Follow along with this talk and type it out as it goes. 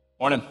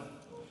Morning.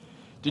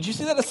 Did you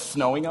see that it's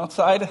snowing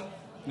outside?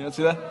 You don't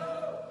see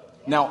that?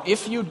 Now,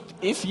 if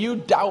you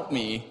doubt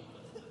me,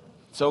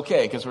 it's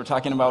okay, because we're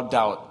talking about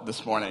doubt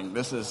this morning.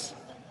 This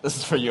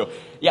is for you.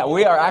 Yeah,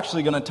 we are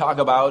actually going to talk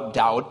about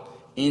doubt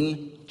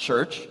in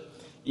church.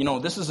 You know,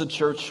 this is a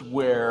church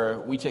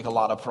where we take a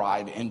lot of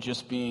pride in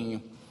just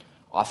being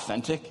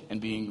authentic and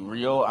being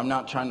real. I'm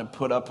not trying to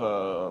put up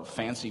a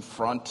fancy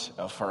front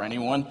for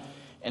anyone.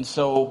 And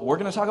so we're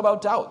going to talk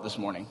about doubt this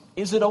morning.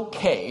 Is it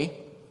okay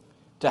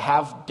to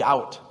have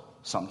doubt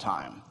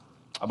sometime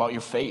about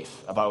your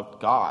faith, about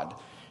God?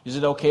 Is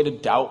it okay to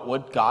doubt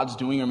what God's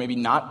doing or maybe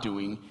not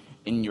doing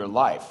in your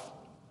life?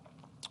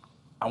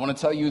 I want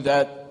to tell you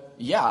that,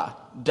 yeah,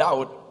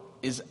 doubt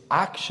is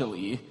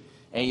actually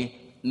a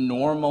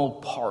normal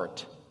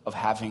part of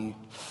having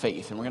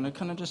faith. And we're going to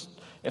kind of just,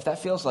 if that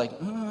feels like,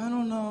 I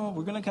don't know,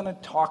 we're going to kind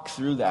of talk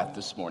through that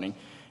this morning.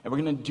 And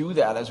we're going to do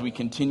that as we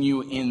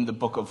continue in the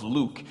book of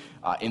Luke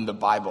in the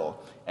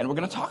Bible. And we're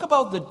going to talk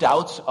about the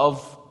doubts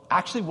of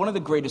actually one of the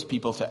greatest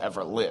people to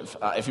ever live.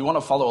 If you want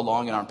to follow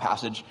along in our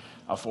passage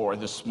for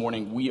this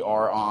morning, we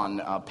are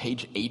on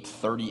page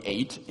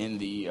 838 in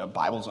the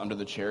Bibles under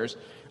the chairs.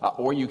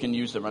 Or you can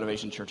use the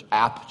Renovation Church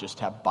app, just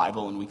have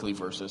Bible and weekly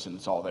verses, and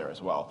it's all there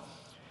as well.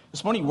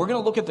 This morning, we're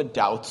going to look at the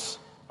doubts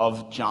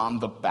of John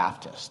the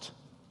Baptist.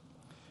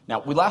 Now,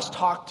 we last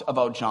talked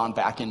about John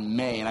back in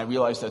May, and I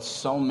realize that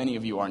so many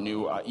of you are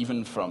new,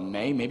 even from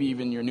May. Maybe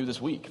even you're new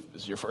this week.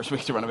 This is your first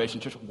week to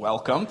Renovation Church.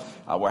 Welcome.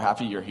 We're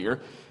happy you're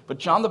here. But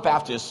John the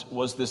Baptist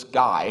was this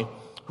guy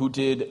who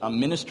did a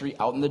ministry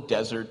out in the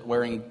desert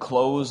wearing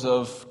clothes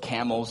of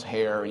camel's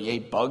hair, and he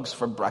ate bugs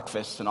for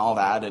breakfast and all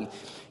that. And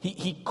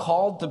he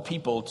called the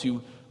people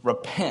to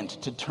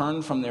repent, to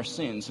turn from their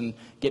sins and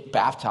get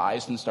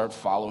baptized and start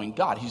following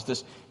God. He's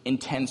this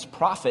intense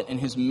prophet, and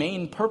his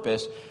main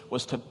purpose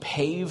was to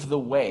pave the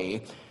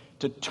way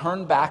to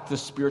turn back the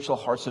spiritual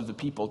hearts of the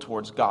people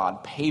towards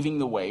God, paving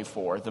the way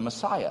for the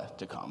Messiah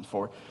to come,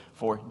 for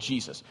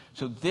Jesus.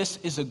 So this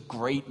is a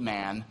great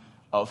man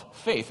of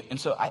faith. And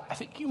so I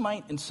think you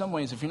might, in some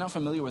ways, if you're not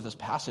familiar with this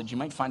passage, you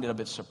might find it a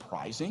bit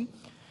surprising.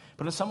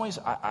 But in some ways,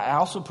 I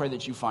also pray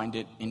that you find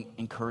it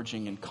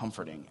encouraging and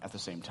comforting at the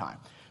same time.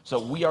 So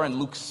we are in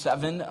Luke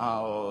 7.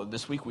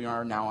 This week we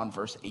are now on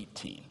verse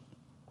 18.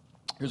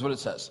 Here's what it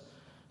says.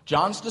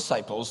 John's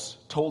disciples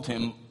told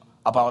him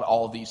about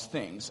all these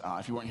things.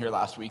 If you weren't here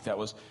last week, that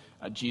was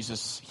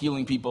Jesus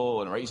healing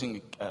people and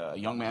raising a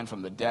young man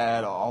from the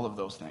dead, all of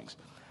those things.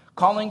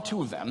 Calling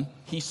two of them,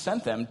 he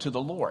sent them to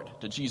the Lord,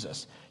 to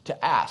Jesus,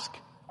 to ask,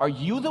 "Are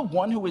you the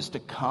one who is to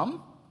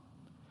come,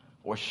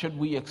 or should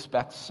we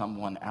expect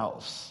someone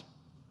else?"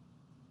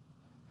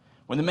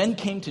 When the men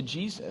came to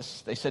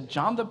Jesus, they said,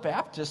 "John the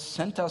Baptist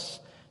sent us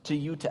to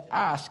you to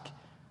ask,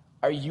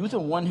 are you the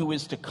one who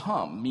is to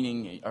come?"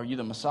 Meaning, are you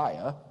the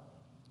Messiah?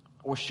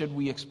 "Or should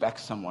we expect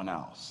someone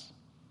else?"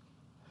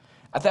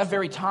 At that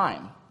very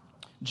time,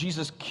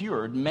 Jesus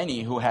cured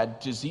many who had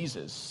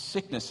diseases,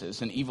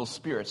 sicknesses, and evil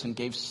spirits, and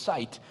gave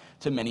sight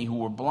to many who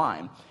were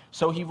blind.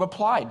 So he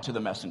replied to the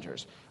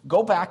messengers,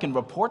 "Go back and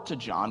report to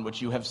John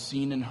what you have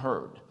seen and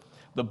heard.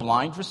 The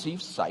blind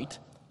receive sight,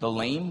 the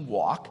lame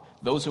walk,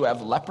 those who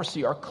have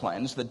leprosy are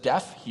cleansed, the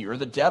deaf hear,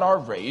 the dead are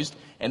raised,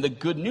 and the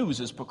good news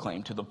is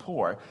proclaimed to the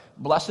poor.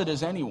 Blessed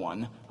is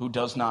anyone who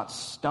does not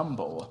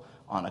stumble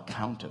on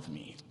account of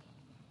me."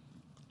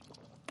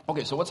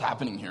 Okay, so what's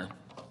happening here?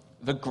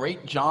 The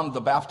great John the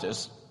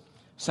Baptist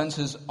sends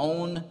his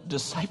own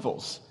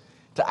disciples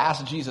to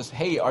ask Jesus,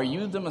 "Hey, are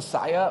you the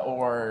Messiah,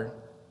 or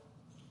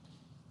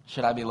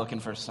should I be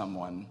looking for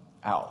someone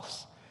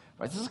else?"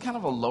 Right? This is kind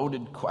of a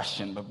loaded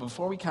question, but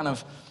before we kind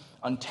of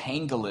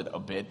untangle it a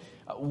bit,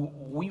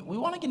 we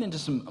want to get into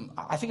some,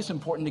 I think it's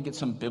important to get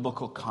some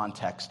biblical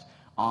context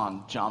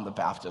on John the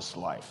Baptist's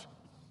life.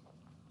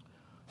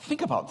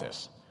 Think about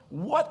this.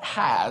 What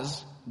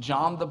has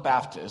John the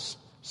Baptist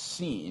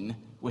seen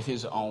with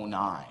his own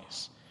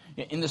eyes?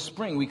 In the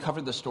spring, we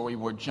covered the story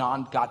where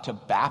John got to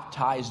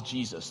baptize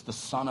Jesus, the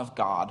Son of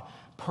God,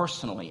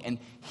 personally. And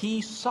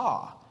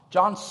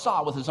John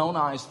saw with his own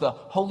eyes the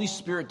Holy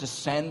Spirit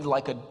descend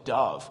like a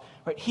dove.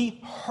 Right? He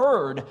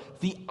heard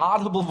the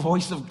audible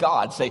voice of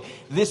God say,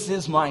 "This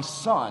is my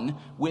Son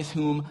with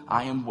whom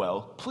I am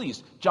well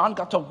pleased." John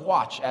got to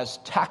watch as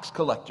tax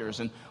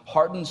collectors and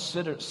hardened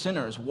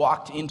sinners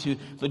walked into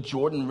the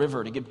Jordan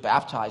River to get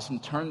baptized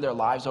and turn their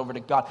lives over to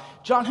God.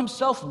 John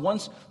himself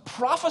once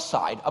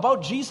prophesied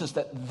about Jesus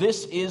that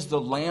this is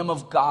the Lamb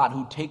of God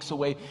who takes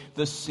away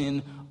the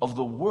sin of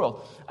the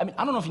world. I mean,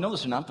 I don't know if you know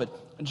this or not,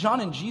 but John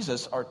and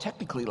Jesus are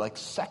technically like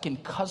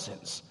second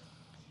cousins.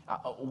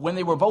 When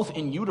they were both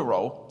in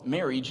utero,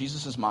 Mary,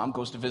 Jesus' mom,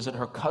 goes to visit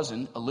her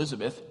cousin,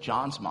 Elizabeth,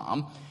 John's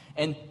mom,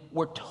 and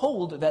we're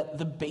told that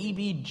the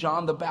baby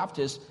John the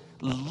Baptist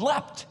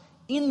leapt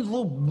in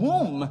the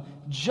womb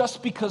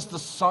just because the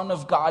Son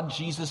of God,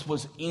 Jesus,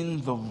 was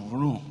in the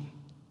room.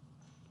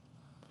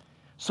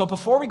 So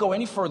before we go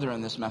any further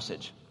in this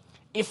message,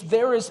 if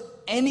there is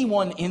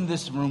anyone in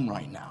this room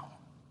right now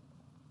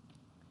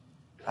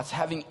that's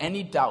having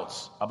any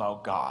doubts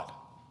about God,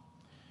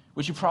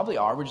 which you probably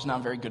are, we're just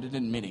not very good at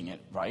admitting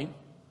it, right?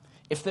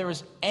 If there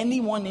is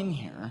anyone in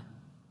here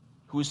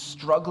who is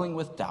struggling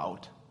with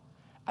doubt,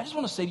 I just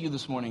want to say to you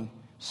this morning,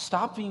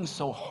 stop being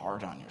so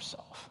hard on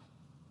yourself.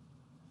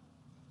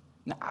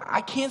 Now,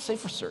 I can't say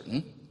for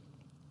certain,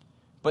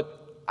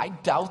 but I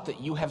doubt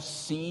that you have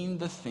seen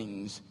the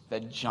things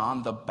that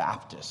John the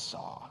Baptist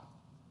saw.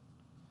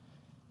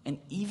 And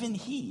even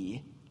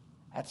he,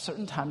 at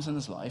certain times in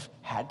his life,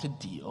 had to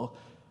deal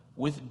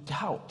with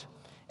doubt.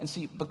 And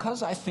see,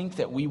 because I think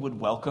that we would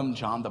welcome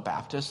John the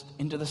Baptist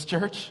into this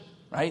church,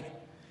 right?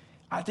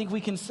 I think we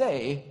can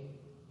say,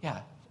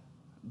 yeah,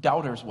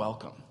 doubters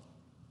welcome.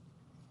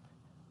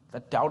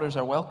 That doubters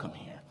are welcome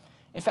here.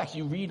 In fact,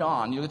 you read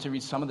on, you'll get to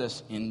read some of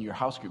this in your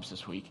house groups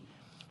this week.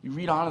 You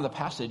read on in the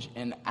passage,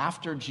 and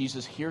after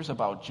Jesus hears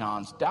about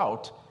John's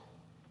doubt,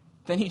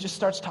 then he just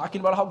starts talking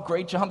about how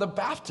great John the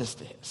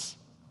Baptist is.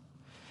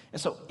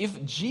 And so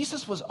if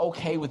Jesus was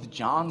okay with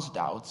John's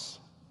doubts,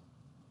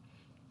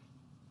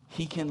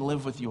 he can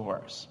live with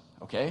yours,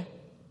 okay?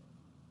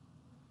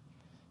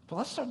 But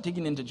let's start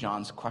digging into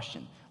John's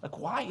question. Like,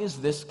 why is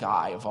this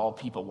guy, of all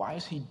people, why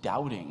is he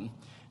doubting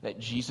that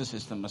Jesus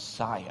is the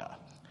Messiah?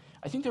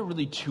 I think there are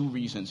really two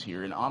reasons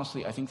here, and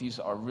honestly, I think these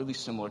are really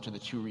similar to the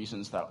two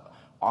reasons that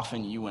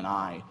often you and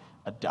I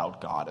doubt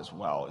God as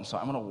well. And so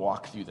I'm going to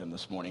walk through them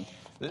this morning.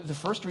 The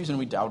first reason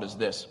we doubt is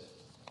this.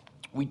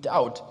 We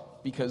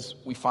doubt because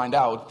we find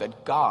out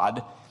that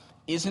God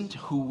isn't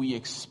who we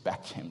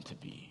expect him to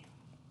be.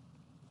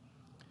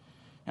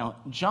 Now,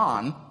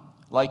 John,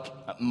 like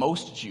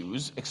most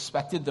Jews,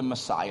 expected the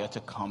Messiah to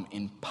come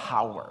in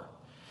power,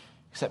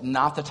 except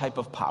not the type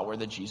of power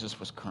that Jesus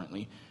was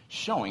currently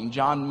showing.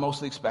 John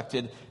mostly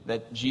expected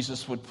that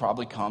Jesus would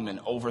probably come and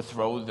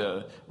overthrow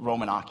the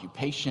Roman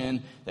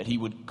occupation, that he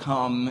would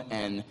come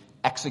and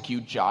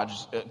execute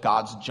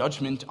God's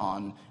judgment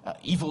on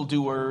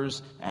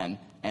evildoers and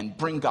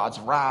bring God's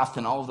wrath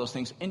and all of those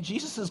things. And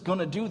Jesus is going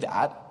to do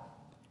that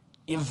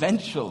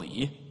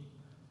eventually.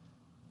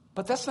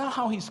 But that's not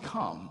how he's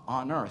come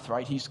on earth,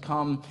 right? He's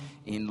come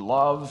in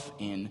love,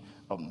 in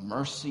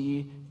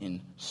mercy,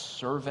 in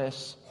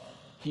service.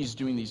 He's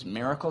doing these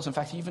miracles. In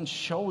fact, he even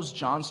shows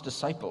John's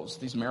disciples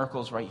these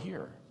miracles right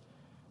here,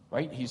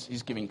 right?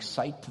 He's giving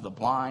sight to the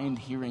blind,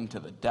 hearing to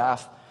the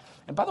deaf.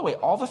 And by the way,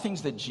 all the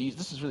things that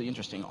this is really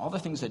interesting, all the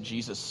things that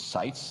Jesus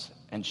cites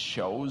and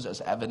shows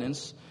as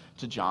evidence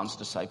to John's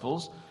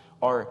disciples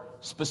are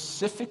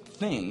specific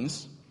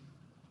things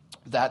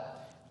that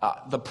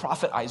the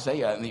prophet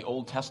Isaiah in the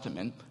Old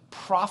Testament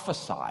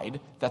prophesied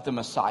that the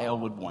Messiah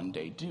would one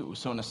day do.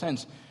 So in a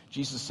sense,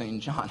 Jesus is saying,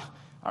 John,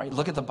 all right,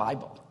 look at the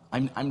Bible.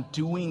 I'm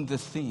doing the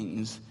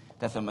things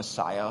that the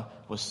Messiah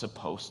was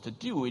supposed to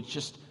do. It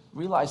just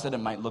realize that it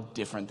might look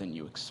different than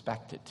you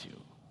expect it to.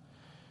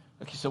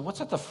 Okay, so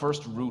what's at the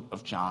first root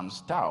of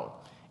John's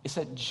doubt? It's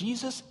that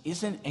Jesus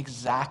isn't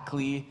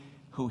exactly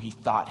who he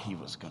thought he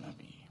was going to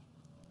be.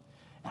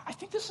 Now, I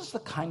think this is the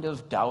kind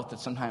of doubt that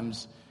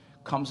sometimes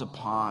comes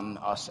upon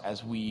us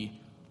as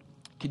we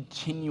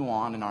continue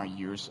on in our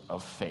years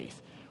of faith.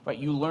 Right?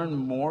 You learn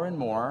more and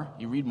more,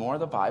 you read more of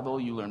the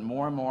Bible, you learn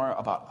more and more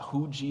about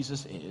who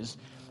Jesus is,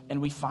 and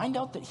we find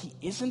out that he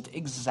isn't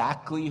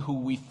exactly who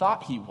we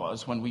thought he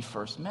was when we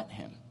first met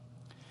him.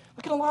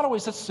 Look, in a lot of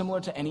ways, that's similar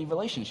to any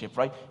relationship,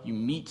 right? You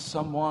meet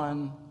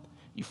someone,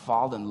 you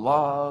fall in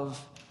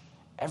love,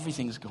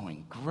 everything's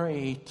going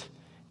great,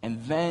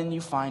 and then you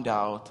find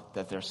out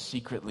that they're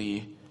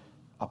secretly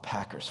a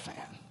Packers fan,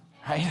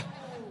 right?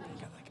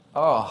 You're like,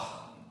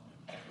 oh,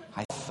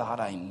 I thought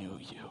I knew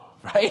you,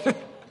 right?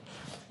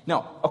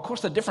 Now, of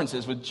course, the difference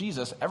is with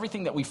Jesus,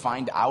 everything that we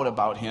find out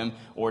about him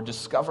or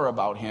discover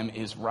about him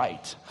is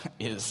right,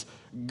 is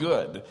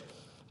good.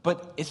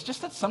 But it's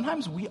just that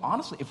sometimes we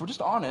honestly, if we're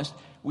just honest,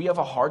 we have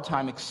a hard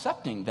time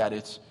accepting that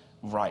it's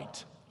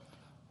right.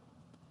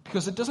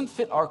 Because it doesn't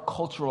fit our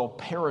cultural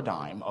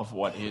paradigm of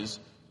what is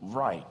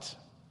right.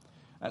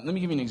 Let me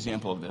give you an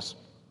example of this.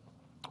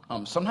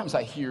 Sometimes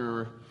I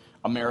hear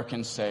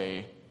Americans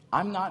say,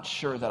 I'm not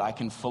sure that I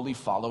can fully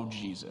follow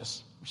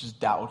Jesus, which is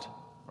doubt,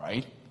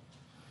 right?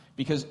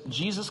 Because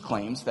Jesus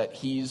claims that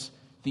he's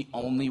the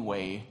only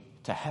way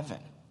to heaven.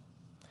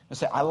 I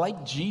say, I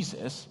like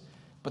Jesus,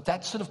 but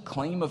that sort of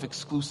claim of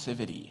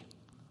exclusivity,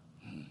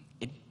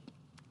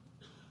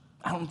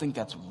 I don't think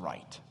that's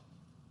right.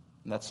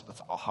 And that's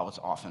how it's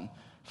often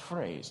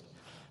phrased.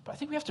 But I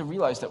think we have to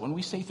realize that when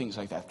we say things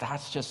like that,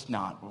 that's just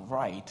not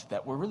right,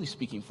 that we're really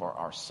speaking for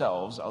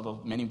ourselves, although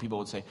many people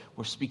would say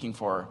we're speaking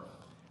for,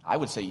 I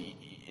would say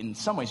in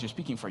some ways you're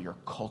speaking for your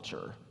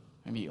culture,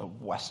 maybe a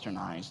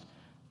westernized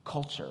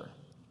culture.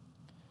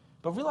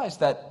 But realize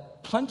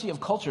that plenty of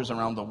cultures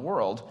around the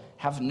world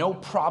have no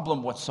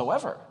problem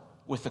whatsoever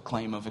with the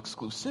claim of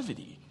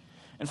exclusivity.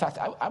 In fact,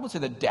 I would say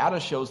that data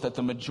shows that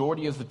the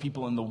majority of the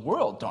people in the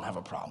world don't have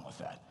a problem with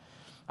that.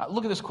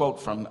 Look at this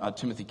quote from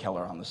Timothy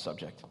Keller on this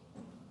subject.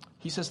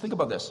 He says, think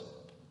about this.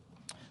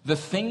 The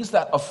things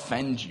that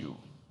offend you,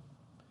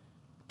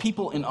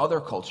 people in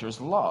other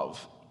cultures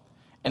love,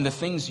 and the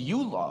things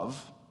you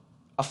love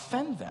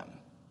offend them.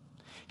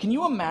 Can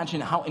you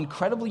imagine how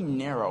incredibly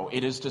narrow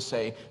it is to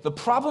say, the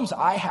problems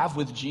I have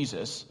with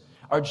Jesus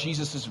are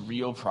Jesus'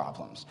 real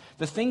problems.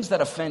 The things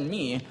that offend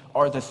me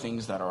are the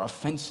things that are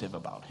offensive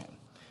about him.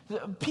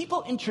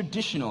 People in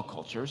traditional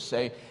cultures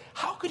say,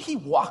 how could he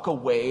walk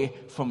away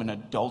from an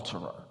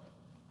adulterer?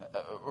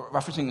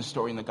 Referencing the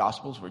story in the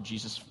Gospels where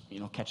Jesus,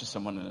 catches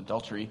someone in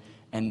adultery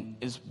and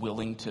is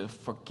willing to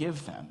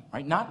forgive them,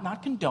 right?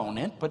 Not condone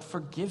it, but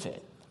forgive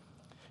it.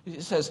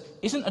 It says,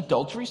 isn't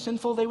adultery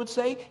sinful, they would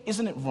say?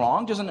 Isn't it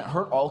wrong? Doesn't it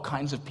hurt all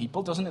kinds of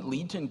people? Doesn't it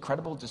lead to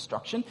incredible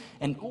destruction?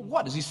 And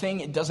what? Is he saying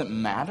it doesn't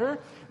matter?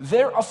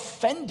 They're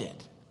offended.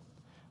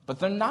 But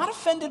they're not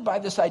offended by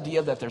this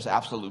idea that there's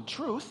absolute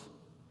truth.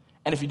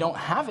 And if you don't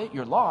have it,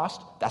 you're lost.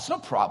 That's no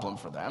problem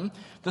for them.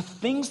 The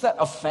things that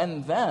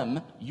offend them,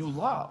 you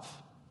love.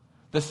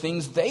 The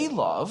things they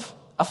love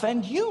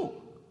offend you.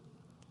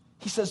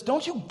 He says,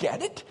 don't you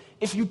get it?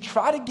 If you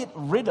try to get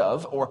rid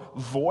of or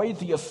void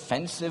the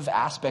offensive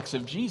aspects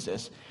of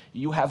Jesus,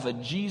 you have a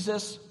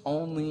Jesus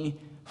only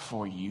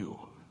for you.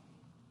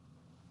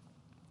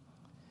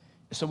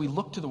 So we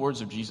look to the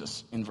words of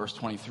Jesus in verse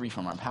 23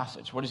 from our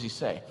passage. What does he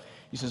say?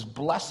 He says,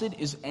 blessed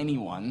is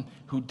anyone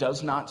who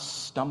does not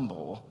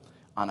stumble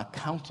on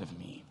account of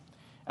me.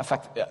 In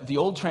fact, the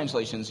old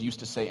translations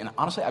used to say, and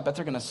honestly, I bet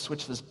they're going to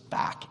switch this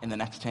back in the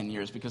next 10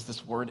 years because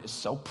this word is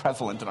so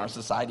prevalent in our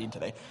society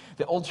today.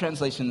 The old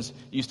translations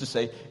used to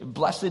say,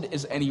 blessed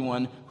is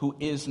anyone who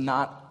is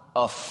not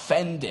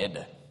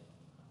offended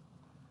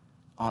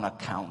on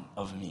account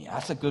of me.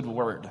 That's a good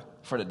word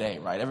for today,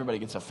 right? Everybody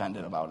gets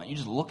offended about it. You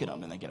just look at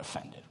them and they get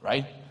offended,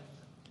 right?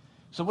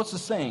 So what's it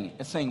saying?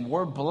 It's saying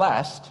we're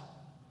blessed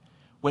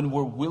when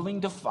we're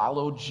willing to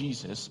follow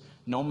Jesus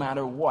no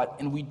matter what,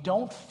 and we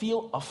don't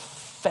feel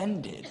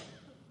offended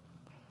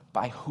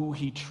by who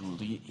he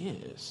truly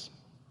is.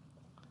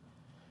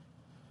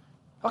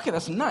 Okay,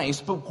 that's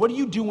nice, but what do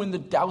you do when the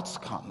doubts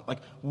come?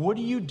 Like, what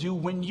do you do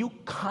when you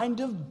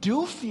kind of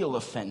do feel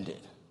offended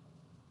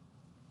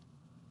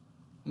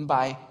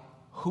by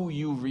who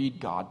you read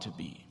God to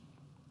be?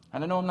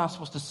 And I know I'm not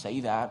supposed to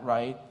say that,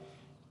 right?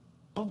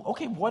 But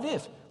okay, what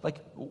if? Like,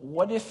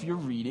 what if you're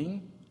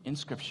reading in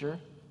Scripture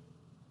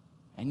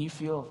and you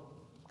feel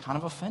kind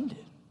of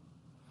offended?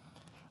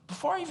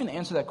 Before I even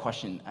answer that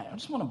question, I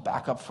just want to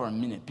back up for a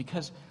minute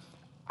because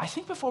I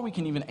think before we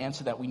can even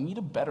answer that, we need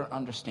a better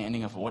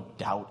understanding of what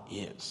doubt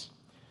is.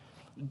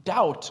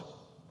 Doubt,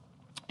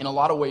 in a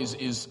lot of ways,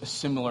 is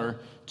similar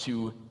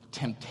to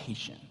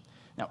temptation.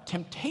 Now,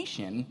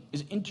 temptation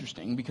is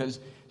interesting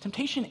because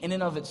temptation in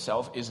and of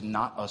itself is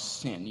not a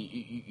sin.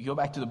 You go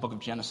back to the book of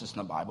Genesis in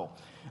the Bible.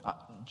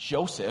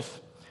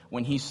 Joseph,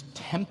 when he's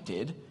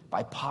tempted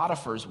by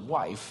Potiphar's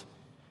wife,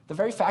 the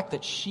very fact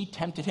that she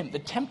tempted him, the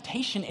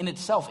temptation in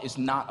itself is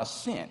not a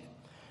sin.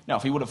 Now,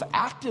 if he would have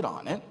acted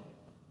on it,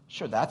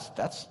 sure, that's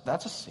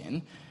a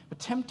sin. But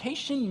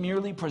temptation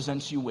merely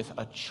presents you with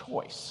a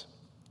choice.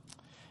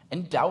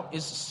 And doubt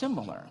is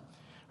similar.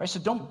 Right? So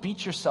don't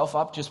beat yourself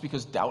up just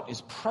because doubt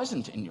is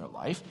present in your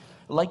life.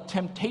 Like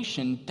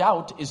temptation,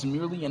 doubt is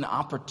merely an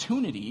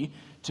opportunity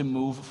to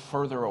move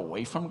further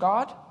away from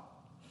God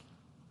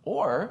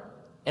or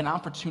an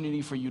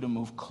opportunity for you to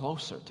move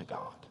closer to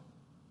God.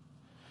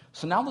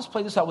 So now let's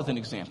play this out with an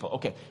example.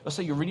 Okay, let's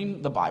say you're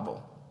reading the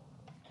Bible,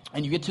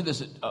 and you get to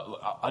this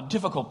a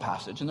difficult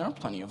passage, and there are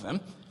plenty of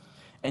them,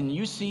 and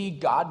you see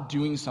God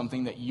doing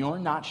something that you're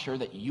not sure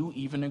that you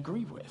even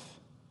agree with.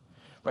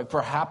 Right?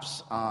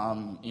 Perhaps,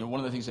 one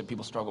of the things that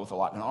people struggle with a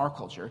lot in our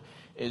culture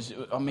is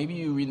maybe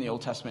you read in the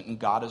Old Testament and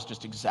God is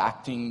just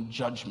exacting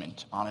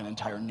judgment on an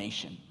entire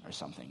nation or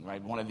something,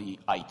 right? One of the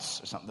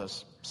ites or something,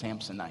 those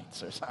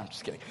Samsonites or something. I'm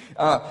just kidding.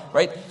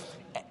 Right?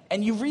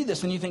 And you read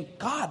this and you think,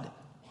 God,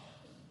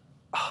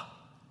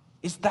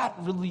 is that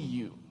really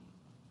you?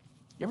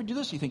 You ever do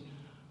this? You think,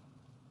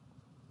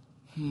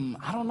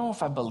 I don't know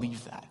if I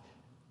believe that.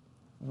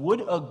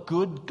 Would a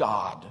good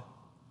God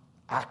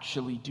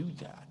actually do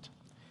that?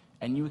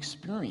 And you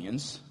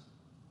experience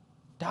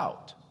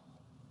doubt.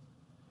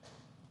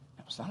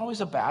 Now, it's not always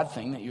a bad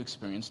thing that you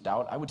experience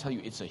doubt. I would tell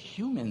you it's a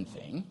human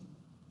thing.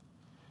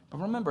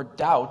 But remember,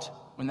 doubt,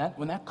 when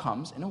that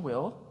comes, and it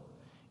will,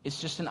 it's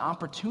just an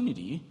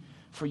opportunity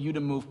for you to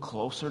move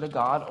closer to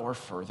God or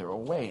further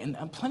away.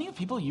 And plenty of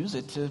people use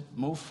it to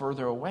move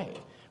further away.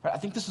 Right? I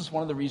think this is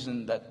one of the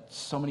reasons that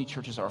so many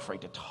churches are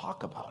afraid to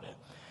talk about it.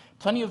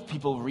 Plenty of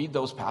people read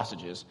those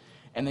passages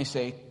and they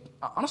say,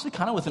 honestly,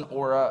 kind of with an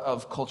aura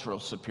of cultural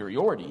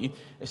superiority,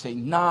 they say,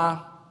 nah,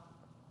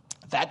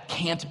 that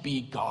can't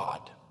be God.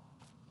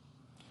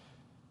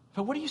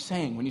 But what are you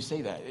saying when you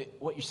say that?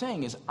 What you're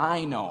saying is,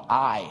 I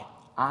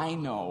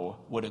know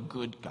what a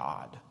good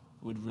God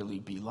would really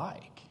be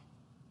like.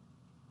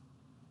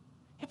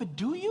 Yeah, but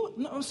do you?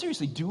 No,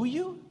 seriously, do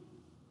you?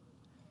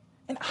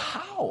 And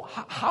how?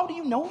 How do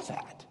you know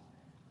that?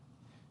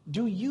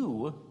 Do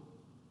you,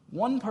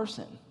 one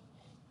person,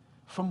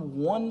 from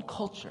one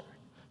culture,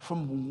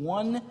 from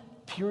one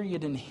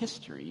period in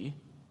history,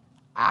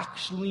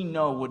 actually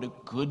know what a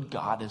good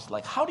God is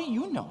like? How do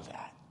you know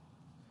that?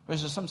 Or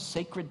is there some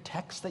sacred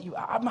text that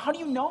how do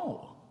you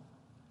know?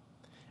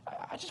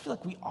 I just feel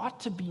like we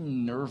ought to be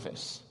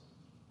nervous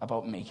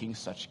about making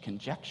such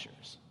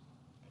conjectures.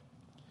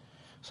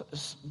 So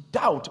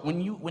doubt,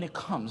 when it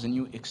comes and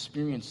you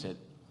experience it,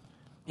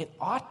 it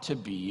ought to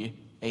be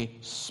a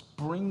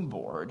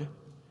springboard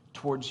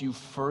towards you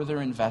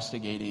further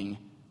investigating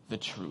the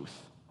truth,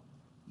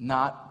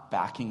 not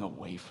backing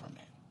away from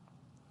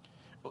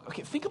it.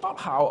 Okay, think about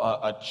how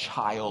a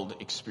child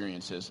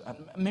experiences,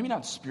 maybe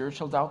not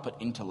spiritual doubt, but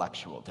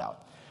intellectual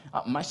doubt.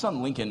 My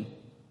son Lincoln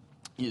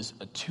is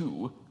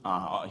 2.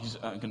 He's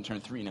going to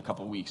turn 3 in a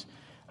couple weeks,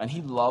 and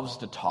he loves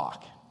to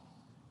talk,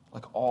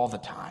 like all the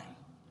time.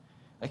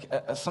 Like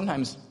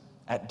sometimes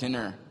at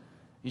dinner,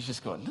 he's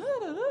just going, "Da,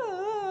 da,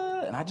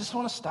 da," and I just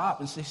want to stop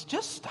and say,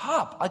 just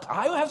stop. Like,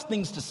 I have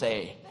things to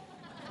say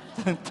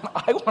that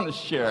I want to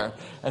share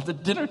at the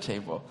dinner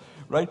table,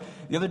 right?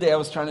 The other day I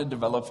was trying to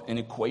develop an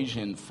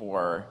equation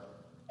for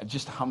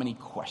just how many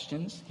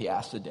questions he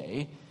asks a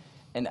day.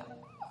 And,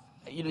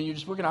 you're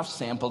just working off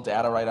sample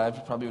data, right? I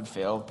probably would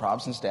fail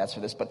probs and stats for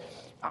this, but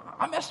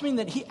I'm estimating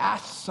that he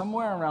asks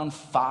somewhere around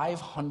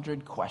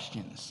 500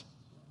 questions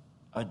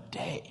a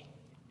day.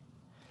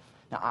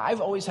 Now,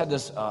 I've always had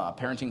this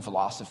parenting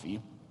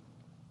philosophy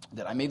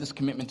that I made this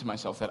commitment to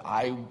myself that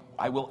I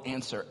will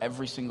answer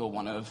every single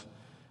one of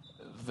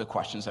the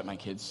questions that my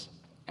kids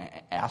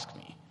ask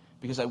me,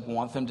 because I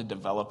want them to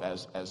develop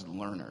as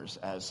learners,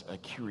 as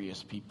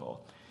curious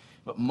people.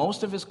 But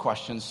most of his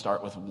questions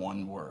start with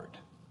one word.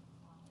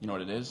 You know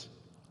what it is?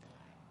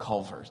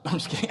 Culver's. No, I'm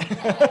just kidding.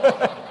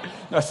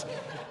 No,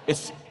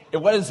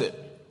 what is it?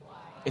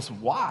 It's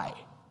why.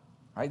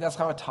 Right? That's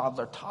how a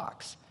toddler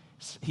talks.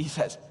 He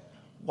says,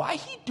 "Why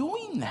he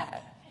doing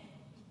that?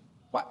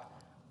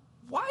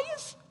 Why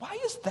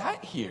is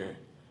that here?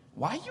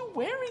 Why are you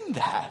wearing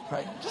that?"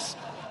 Right? Just,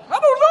 I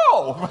don't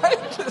know,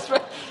 right?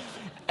 Right?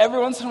 Every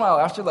once in a while,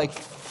 after like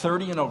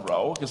 30 in a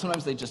row, because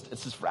sometimes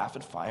it's just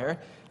rapid fire,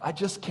 I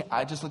just look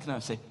at them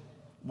and say,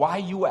 "Why are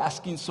you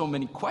asking so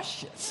many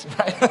questions?"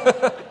 Right?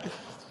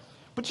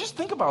 But just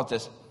think about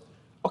this.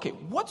 Okay,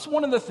 what's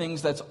one of the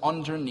things that's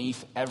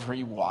underneath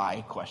every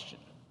why question?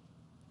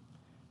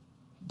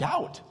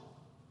 Doubt.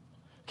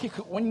 Okay,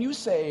 when you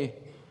say,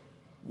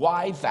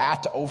 "Why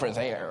that over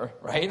there?"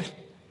 right?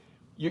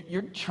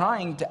 You're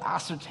trying to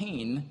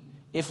ascertain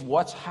if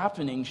what's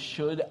happening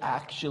should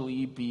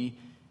actually be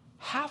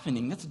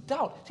happening. That's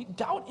doubt. See,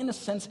 doubt, in a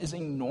sense, is a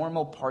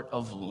normal part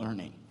of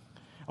learning.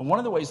 And one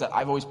of the ways that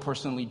I've always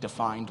personally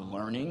defined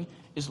learning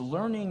is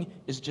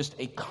just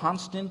a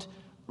constant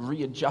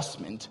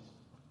readjustment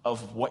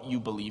of what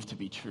you believe to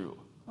be true.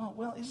 Oh,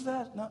 well, is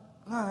that? No,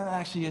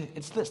 actually,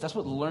 it's this. That's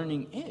what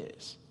learning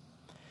is.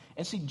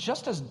 And see,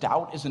 just as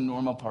doubt is a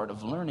normal part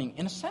of learning,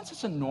 in a sense,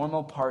 it's a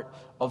normal part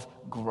of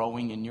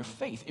growing in your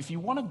faith. If you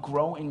want to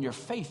grow in your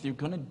faith, you're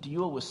going to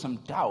deal with some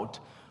doubt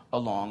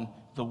along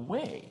the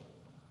way.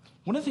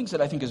 One of the things that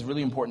I think is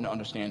really important to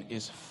understand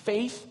is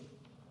faith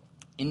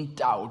and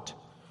doubt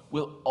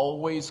will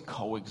always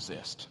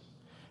coexist.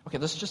 Okay,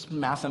 let's just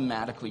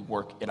mathematically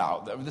work it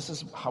out. This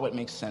is how it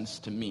makes sense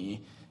to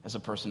me as a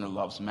person who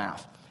loves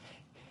math.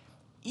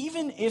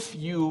 Even if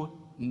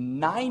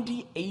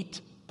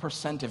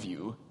 98% of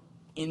you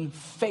in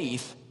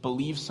faith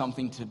believe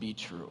something to be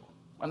true,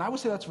 and I would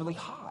say that's really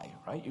high,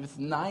 right? You have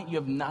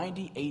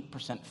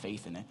 98%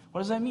 faith in it.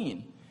 What does that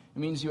mean? It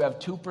means you have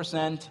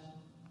 2%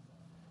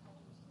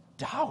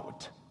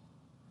 doubt.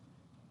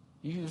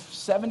 You have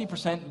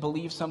 70%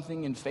 believe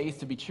something in faith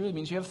to be true. It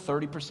means you have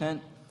 30%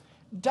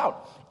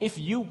 doubt. If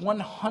you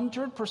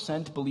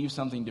 100% believe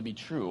something to be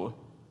true,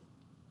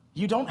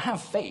 you don't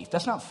have faith.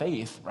 That's not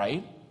faith,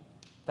 right?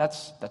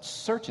 That's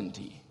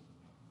certainty.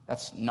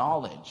 That's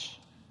knowledge.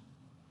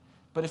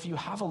 But if you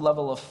have a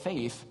level of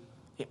faith,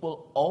 it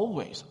will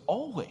always,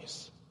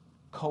 always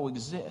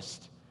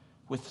coexist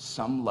with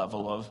some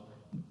level of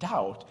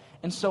doubt.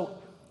 And so,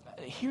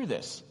 hear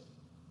this.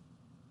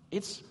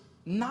 It's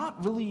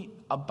not really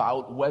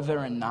about whether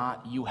or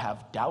not you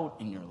have doubt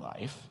in your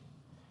life.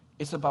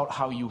 It's about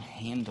how you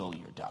handle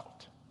your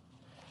doubt.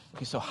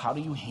 Okay, so how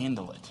do you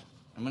handle it?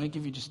 I'm going to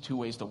give you just 2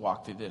 ways to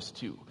walk through this,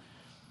 too.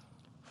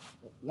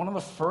 One of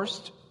the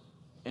first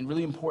and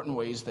really important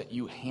ways that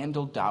you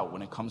handle doubt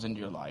when it comes into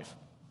your life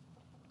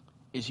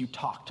is you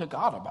talk to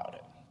God about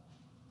it.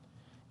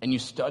 And you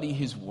study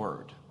His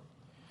Word.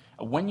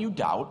 When you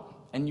doubt,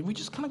 and we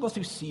just kind of go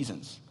through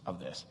seasons of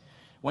this.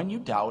 When you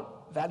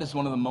doubt, that is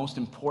one of the most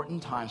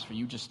important times for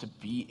you just to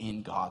be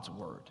in God's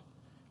Word.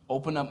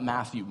 Open up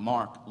Matthew,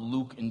 Mark,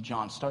 Luke, and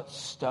John. Start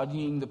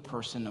studying the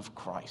person of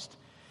Christ.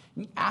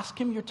 And ask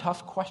Him your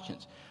tough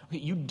questions. Okay,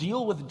 you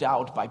deal with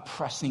doubt by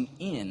pressing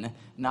in,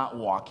 not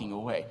walking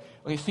away.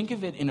 Okay, think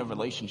of it in a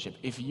relationship.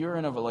 If you're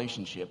in a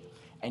relationship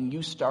and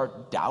you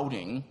start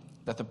doubting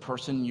that the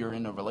person you're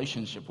in a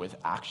relationship with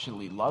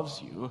actually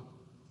loves you,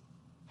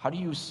 how do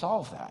you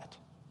solve that?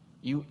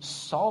 You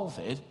solve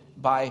it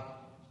by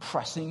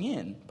pressing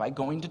in, by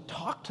going to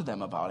talk to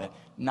them about it,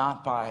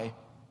 not by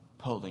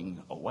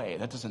pulling away.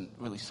 That doesn't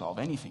really solve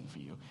anything for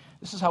you.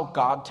 This is how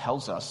God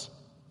tells us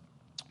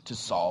to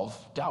solve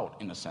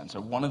doubt, in a sense,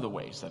 or one of the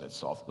ways that it's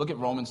solved. Look at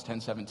Romans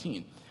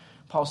 10:17.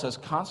 Paul says,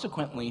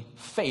 consequently,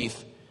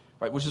 faith,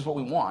 right, which is what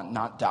we want,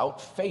 not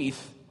doubt,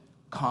 faith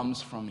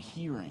comes from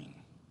hearing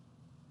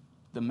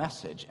the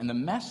message. And the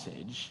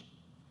message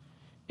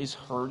is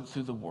heard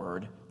through the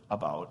word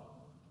about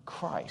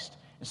Christ.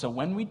 And so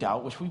when we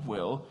doubt, which we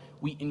will,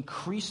 we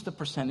increase the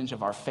percentage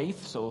of our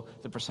faith, so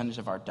the percentage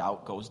of our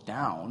doubt goes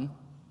down.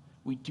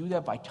 We do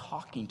that by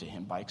talking to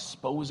him, by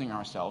exposing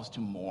ourselves to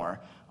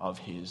more of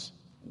his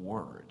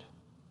word.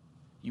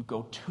 You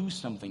go to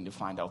something to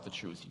find out the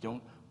truth. You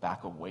don't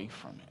back away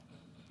from it.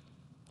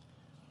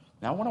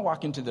 Now I want to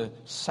walk into the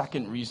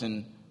second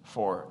reason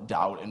for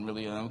doubt, and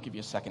really I'll give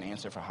you a second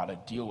answer for how to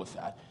deal with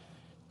that.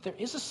 There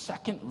is a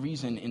second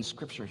reason in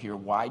Scripture here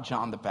why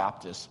John the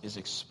Baptist is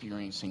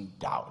experiencing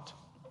doubt.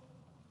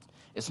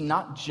 It's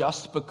not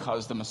just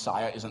because the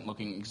Messiah isn't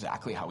looking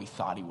exactly how he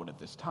thought he would at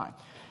this time.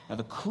 Now,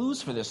 the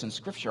clues for this in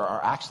Scripture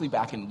are actually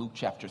back in Luke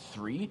chapter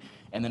 3,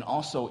 and then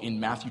also in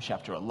Matthew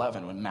chapter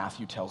 11, when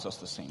Matthew tells us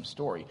the same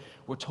story.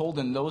 We're told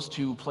in those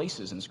two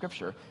places in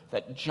Scripture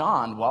that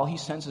John, while he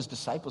sends his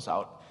disciples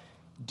out,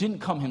 didn't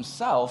come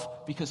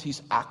himself because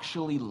he's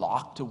actually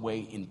locked away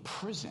in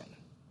prison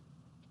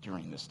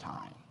during this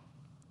time.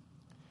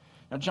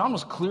 Now, John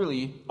was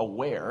clearly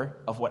aware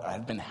of what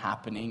had been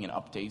happening and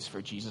updates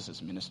for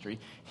Jesus' ministry.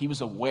 He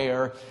was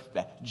aware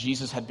that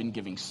Jesus had been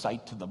giving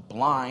sight to the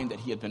blind, that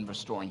he had been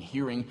restoring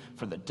hearing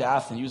for the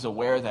deaf, and he was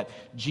aware that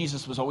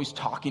Jesus was always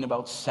talking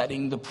about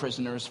setting the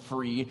prisoners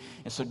free.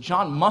 And so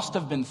John must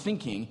have been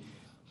thinking,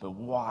 but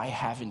why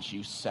haven't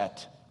you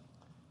set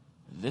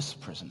this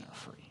prisoner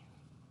free?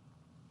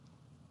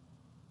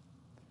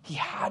 He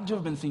had to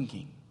have been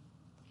thinking,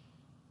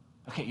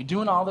 okay, you're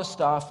doing all this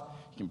stuff,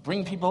 you can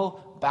bring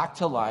people back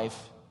to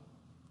life,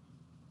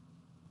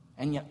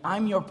 and yet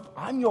I'm your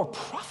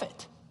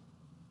prophet.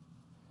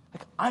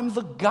 Like, I'm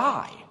the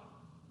guy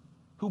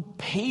who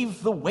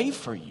paved the way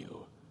for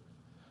you.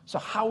 So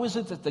how is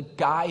it that the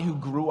guy who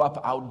grew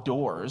up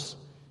outdoors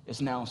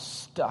is now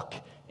stuck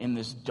in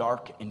this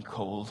dark and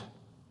cold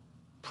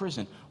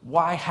prison?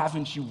 Why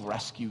haven't you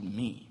rescued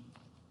me?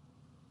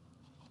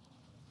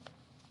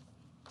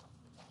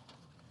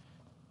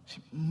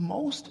 See,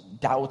 most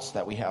doubts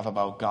that we have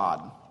about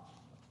God,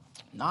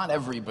 not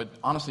every, but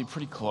honestly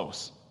pretty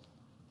close.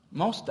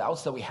 Most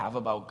doubts that we have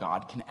about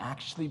God can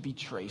actually be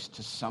traced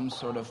to some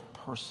sort of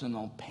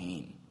personal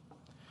pain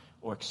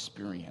or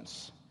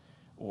experience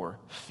or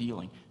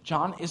feeling.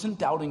 John isn't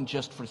doubting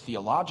just for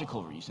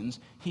theological reasons.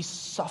 He's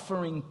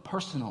suffering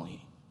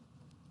personally.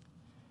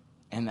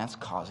 And that's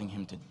causing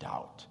him to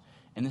doubt.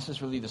 And this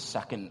is really the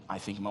second, I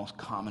think, most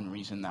common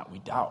reason that we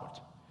doubt.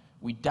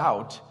 We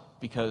doubt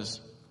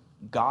because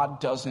God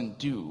doesn't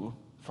do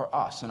for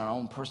us in our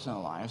own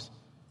personal lives.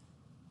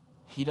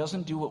 He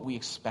doesn't do what we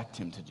expect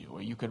him to do,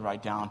 or you could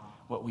write down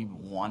what we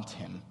want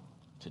him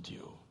to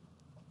do.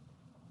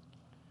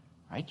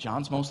 Right?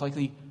 John's most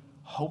likely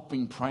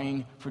hoping,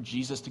 praying for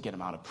Jesus to get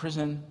him out of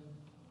prison,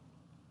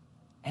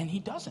 and he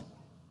doesn't.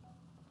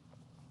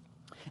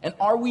 And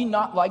are we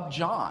not like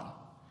John?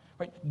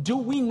 Right? Do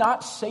we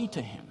not say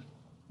to him,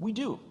 we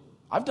do.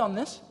 I've done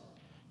this.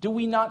 Do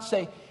we not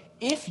say,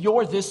 if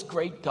you're this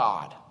great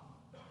God,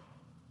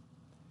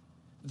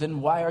 then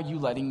why are you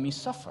letting me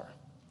suffer?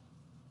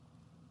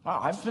 Wow,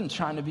 I've been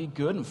trying to be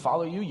good and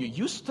follow you. You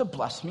used to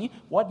bless me.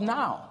 What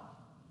now?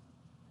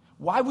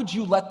 Why would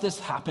you let this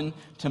happen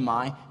to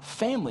my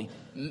family?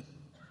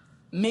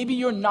 Maybe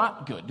you're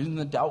not good. And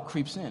the doubt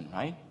creeps in,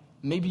 right?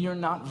 Maybe you're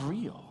not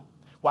real.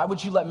 Why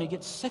would you let me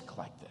get sick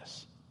like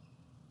this?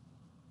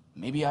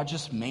 Maybe I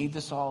just made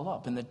this all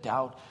up, and the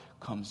doubt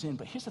comes in.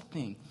 But here's the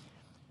thing.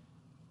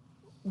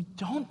 We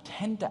don't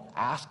tend to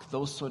ask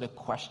those sort of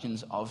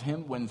questions of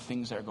him when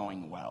things are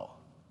going well.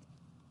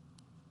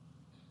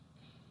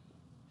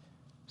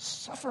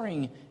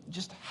 Suffering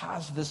just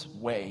has this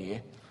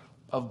way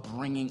of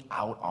bringing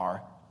out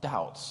our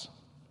doubts.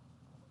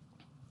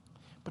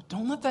 But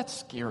don't let that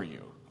scare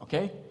you,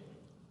 okay?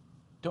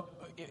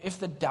 If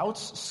the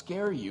doubts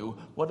scare you,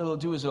 what it'll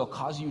do is it'll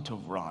cause you to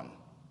run.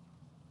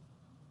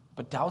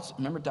 But doubts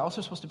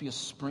are supposed to be a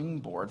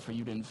springboard for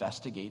you to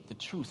investigate the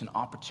truth, an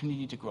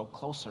opportunity to grow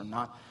closer,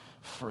 not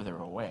further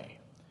away.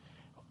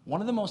 One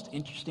of the most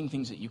interesting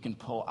things that you can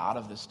pull out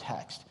of this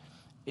text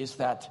is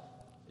that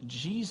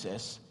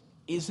Jesus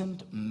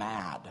isn't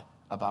mad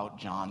about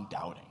John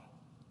doubting.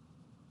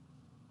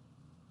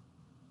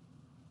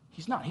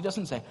 He's not. He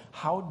doesn't say,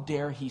 how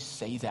dare he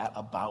say that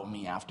about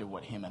me after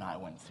what him and I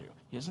went through?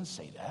 He doesn't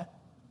say that.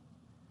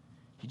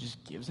 He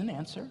just gives an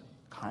answer,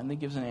 kindly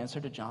gives an answer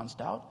to John's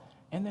doubt,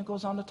 and then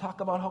goes on to talk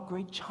about how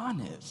great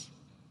John is.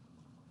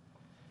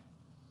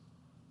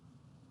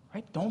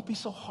 Right? Don't be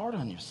so hard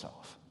on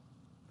yourself.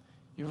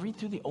 You read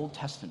through the Old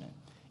Testament.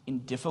 In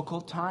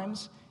difficult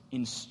times,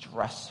 in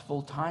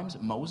stressful times,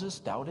 Moses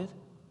doubted.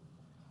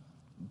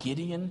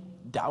 Gideon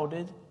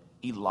doubted.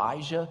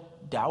 Elijah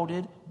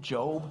doubted.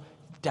 Job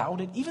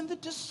doubted. Even the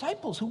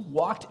disciples who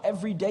walked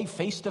every day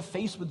face to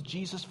face with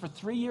Jesus for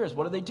 3 years,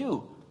 what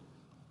do?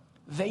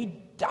 They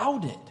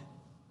doubted.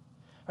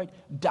 Right?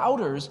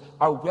 Doubters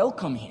are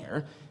welcome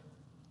here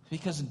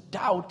because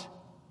doubt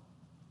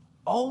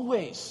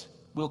always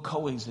will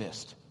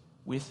coexist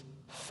with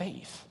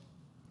faith.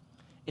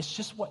 It's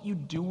just what you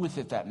do with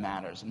it that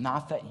matters,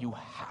 not that you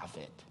have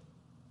it.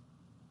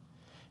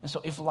 And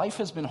so if life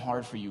has been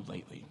hard for you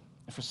lately,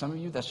 and for some of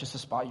you, that's just the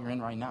spot you're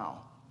in right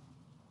now,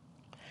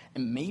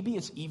 and maybe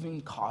it's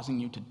even causing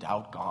you to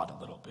doubt God a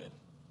little bit,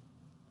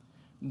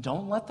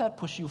 don't let that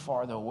push you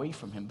farther away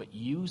from him, but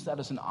use that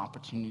as an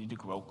opportunity to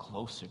grow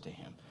closer to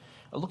him.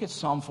 Look at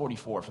Psalm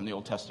 44 from the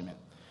Old Testament.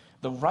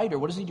 The writer,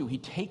 what does he do? He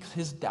takes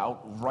his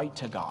doubt right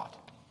to God,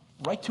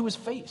 right to his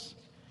face.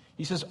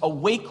 He says,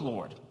 "Awake,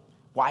 Lord.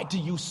 Why do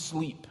you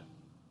sleep?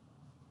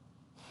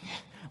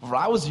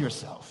 Rouse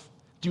yourself.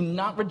 Do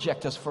not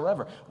reject us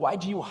forever. Why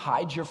do you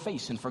hide your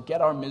face and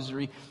forget our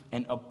misery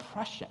and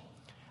oppression?"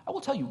 I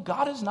will tell you,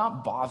 God is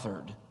not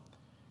bothered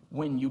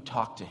when you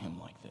talk to him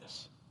like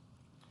this.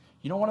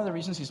 You know one of the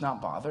reasons he's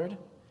not bothered?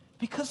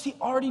 Because he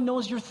already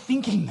knows you're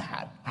thinking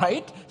that,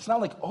 right? It's not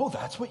like, oh,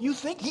 that's what you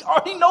think. He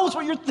already knows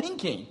what you're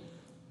thinking.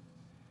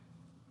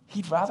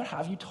 He'd rather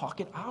have you talk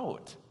it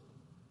out,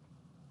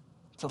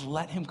 to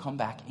let him come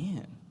back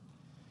in.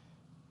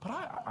 But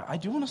I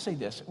do want to say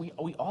this. We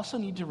also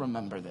need to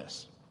remember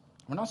this.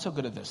 We're not so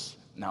good at this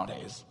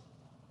nowadays.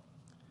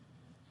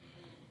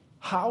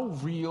 How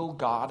real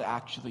God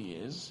actually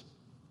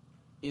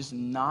is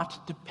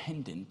not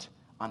dependent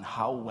on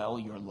how well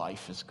your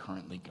life is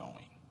currently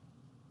going.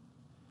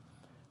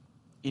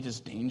 It is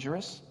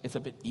dangerous, it's a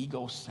bit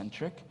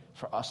egocentric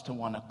for us to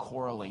want to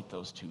correlate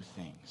those two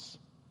things.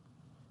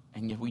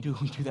 And yet we do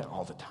that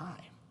all the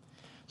time.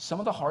 Some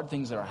of the hard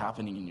things that are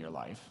happening in your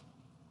life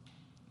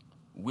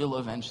will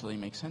eventually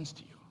make sense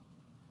to you.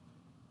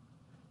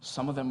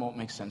 Some of them won't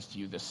make sense to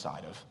you this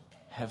side of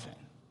heaven.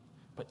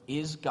 But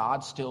is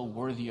God still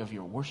worthy of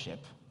your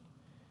worship,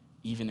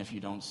 even if you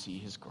don't see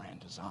his grand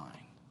design?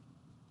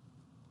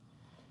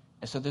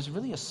 And so there's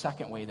really a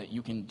second way that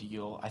you can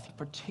deal, I think,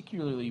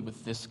 particularly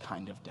with this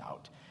kind of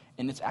doubt.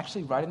 And it's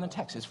actually right in the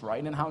text. It's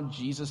right in how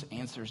Jesus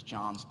answers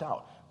John's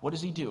doubt. What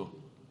does he do?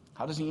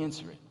 How does he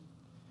answer it?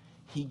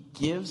 He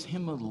gives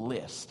him a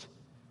list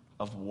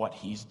of what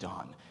he's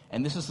done.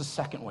 And this is the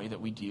second way that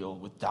we deal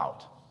with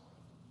doubt.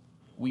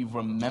 We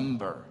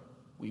remember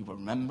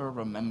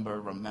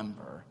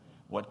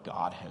what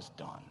God has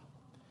done.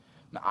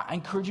 Now, I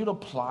encourage you to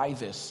apply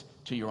this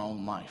to your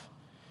own life.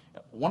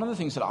 One of the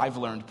things that I've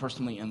learned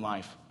personally in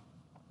life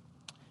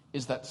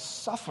is that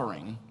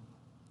suffering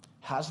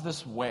has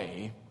this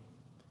way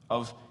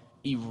of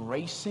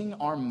erasing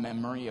our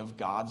memory of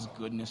God's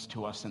goodness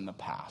to us in the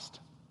past.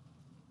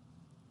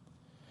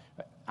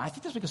 I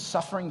think that's because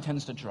suffering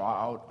tends to draw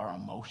out our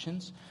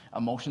emotions.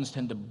 Emotions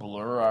tend to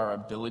blur our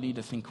ability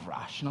to think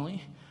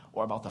rationally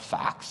or about the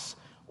facts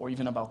or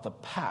even about the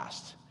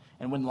past.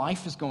 And when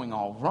life is going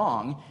all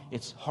wrong,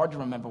 it's hard to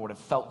remember what it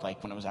felt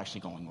like when it was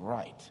actually going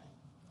right.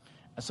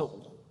 And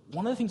so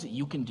one of the things that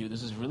you can do,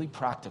 this is really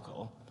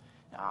practical.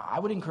 I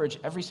would encourage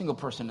every single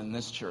person in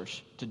this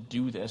church to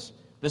do this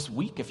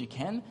week if you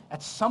can.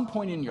 At some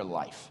point in your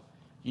life,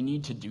 you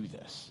need to do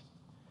this.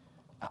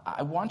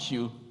 I want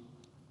you,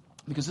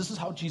 because this is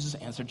how Jesus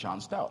answered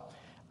John's doubt.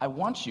 I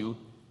want you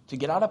to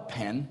get out a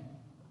pen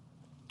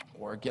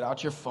or get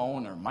out your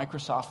phone or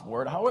Microsoft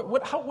Word,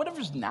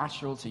 whatever's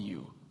natural to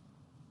you.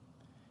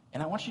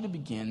 And I want you to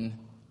begin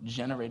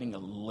generating a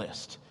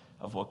list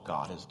of what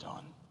God has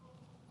done.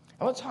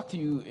 I want to talk to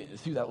you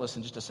through that list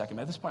in just a second.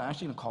 But at this point, I'm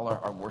actually going to call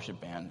our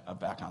worship band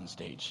back on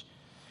stage.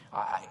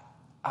 I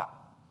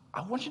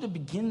want you to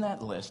begin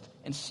that list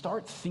and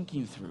start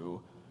thinking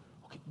through,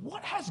 okay,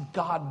 what has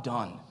God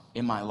done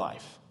in my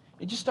life?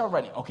 And just start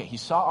writing, okay, he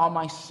saw all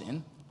my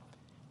sin,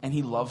 and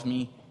he loved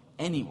me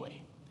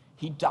anyway.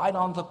 He died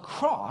on the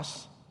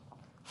cross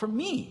for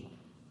me,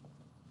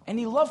 and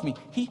he loved me.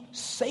 He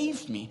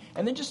saved me.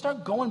 And then just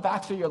start going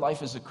back through your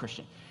life as a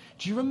Christian.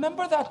 Do you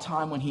remember that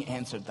time when he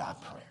answered that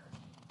prayer?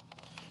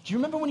 Do you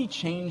remember when he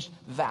changed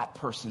that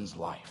person's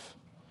life?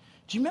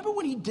 Do you remember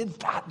when he did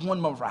that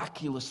one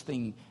miraculous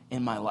thing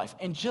in my life?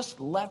 And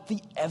just let the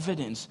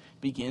evidence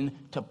begin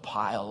to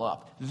pile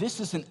up.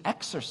 This is an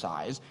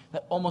exercise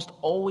that almost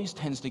always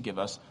tends to give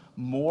us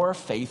more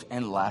faith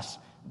and less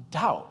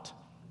doubt.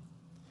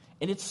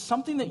 And it's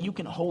something that you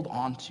can hold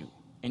on to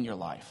in your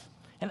life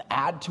and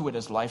add to it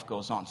as life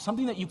goes on.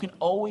 Something that you can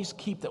always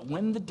keep, that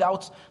when the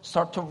doubts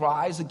start to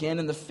rise again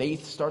and the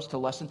faith starts to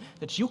lessen,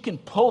 that you can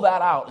pull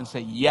that out and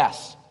say,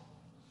 yes,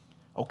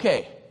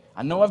 okay,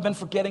 I know I've been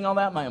forgetting all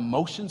that. My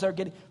emotions are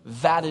getting,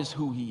 that is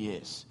who he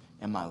is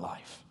in my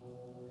life.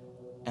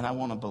 And I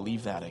want to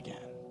believe that again.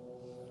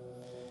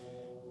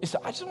 So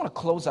I just want to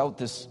close out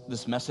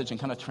this message and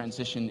kind of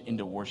transition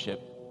into worship.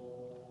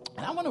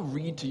 And I want to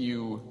read to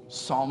you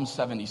Psalm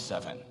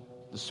 77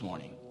 this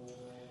morning.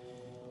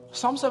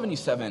 Psalm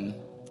 77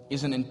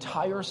 is an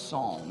entire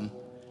psalm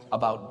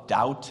about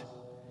doubt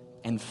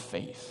and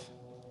faith.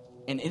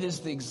 And it is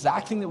the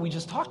exact thing that we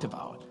just talked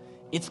about.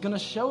 It's going to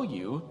show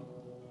you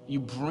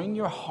bring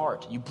your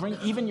heart, you bring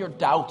even your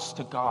doubts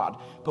to God,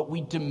 but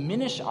we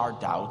diminish our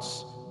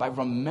doubts by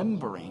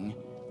remembering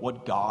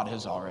what God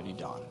has already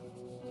done.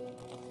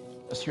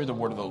 Let's hear the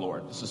word of the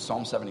Lord. This is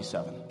Psalm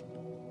 77.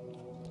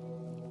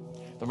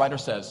 The writer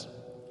says,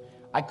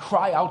 I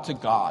cry out to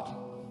God.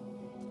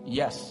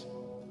 Yes,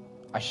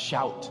 I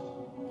shout.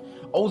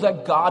 Oh,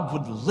 that God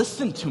would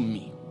listen to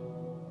me.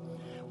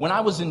 When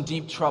I was in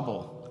deep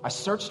trouble, I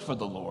searched for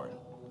the Lord.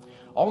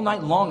 All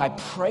night long I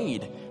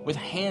prayed with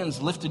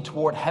hands lifted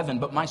toward heaven,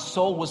 but my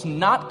soul was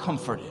not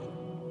comforted.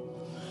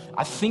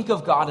 I think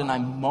of God and I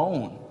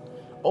moan,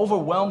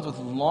 overwhelmed with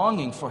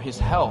longing for his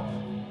help.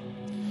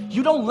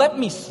 You don't let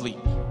me sleep.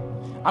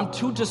 I'm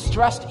too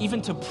distressed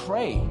even to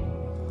pray.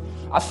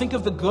 I think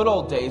of the good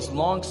old days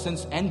long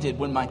since ended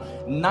when my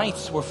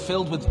nights were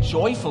filled with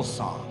joyful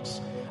songs.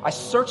 I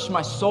search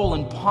my soul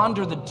and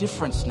ponder the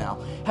difference now.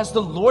 Has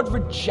the Lord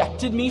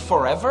rejected me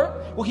forever?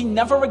 Will he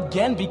never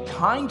again be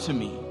kind to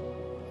me?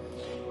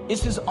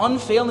 Is his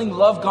unfailing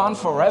love gone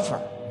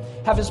forever?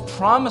 Have his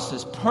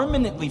promises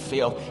permanently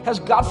failed? Has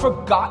God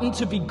forgotten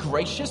to be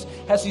gracious?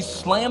 Has he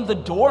slammed the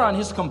door on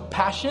his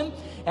compassion?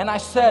 And I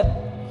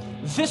said,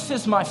 this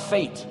is my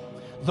fate.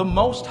 The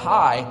Most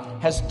High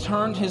has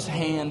turned his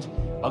hand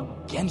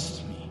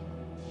against me.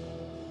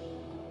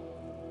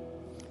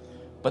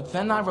 But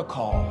then I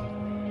recall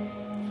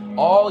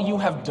all you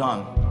have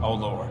done, O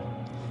Lord,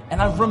 and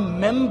I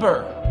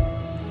remember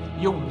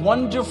your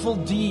wonderful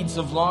deeds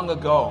of long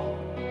ago.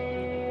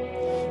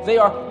 They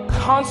are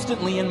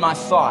constantly in my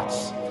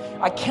thoughts.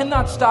 I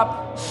cannot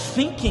stop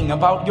thinking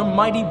about your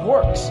mighty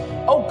works.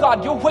 Oh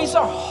God, your ways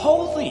are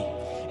holy.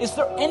 Is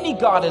there any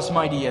God as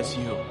mighty as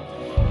you?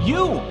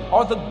 You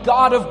are the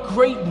God of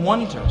great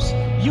wonders.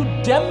 You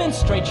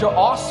demonstrate your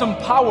awesome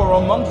power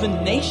among the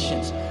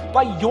nations.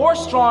 By your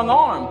strong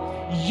arm,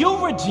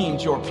 you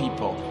redeemed your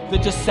people, the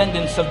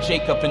descendants of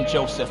Jacob and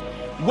Joseph.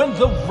 When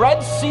the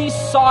Red Sea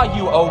saw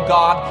you, O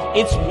God,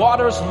 its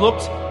waters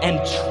looked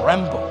and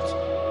trembled.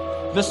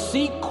 The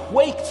sea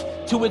quaked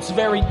to its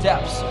very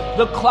depths.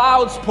 The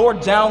clouds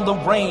poured down the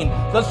rain.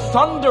 The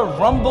thunder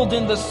rumbled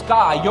in the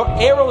sky. Your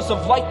arrows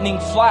of lightning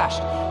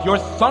flashed. Your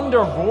thunder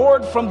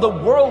roared from the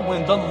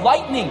whirlwind. The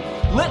lightning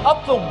lit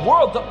up the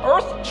world. The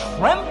earth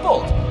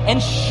trembled and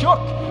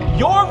shook.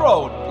 Your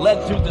road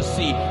led through the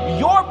sea.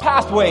 Your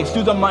pathway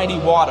through the mighty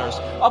waters.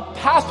 A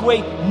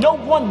pathway no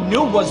one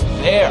knew was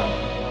there.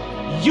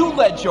 You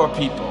led your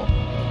people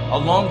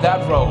along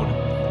that road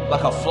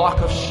like a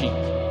flock of sheep,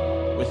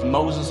 with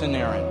Moses and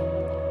Aaron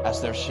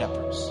as their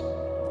shepherds.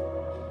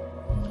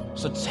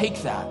 So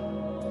take that.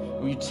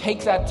 You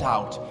take that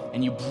doubt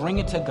and you bring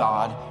it to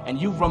God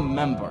and you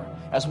remember.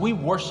 As we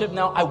worship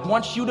now, I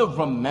want you to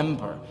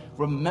remember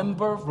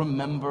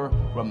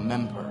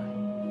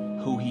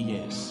who he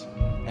is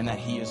and that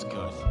he is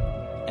good.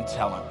 And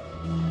tell him.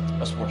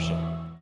 Let's worship.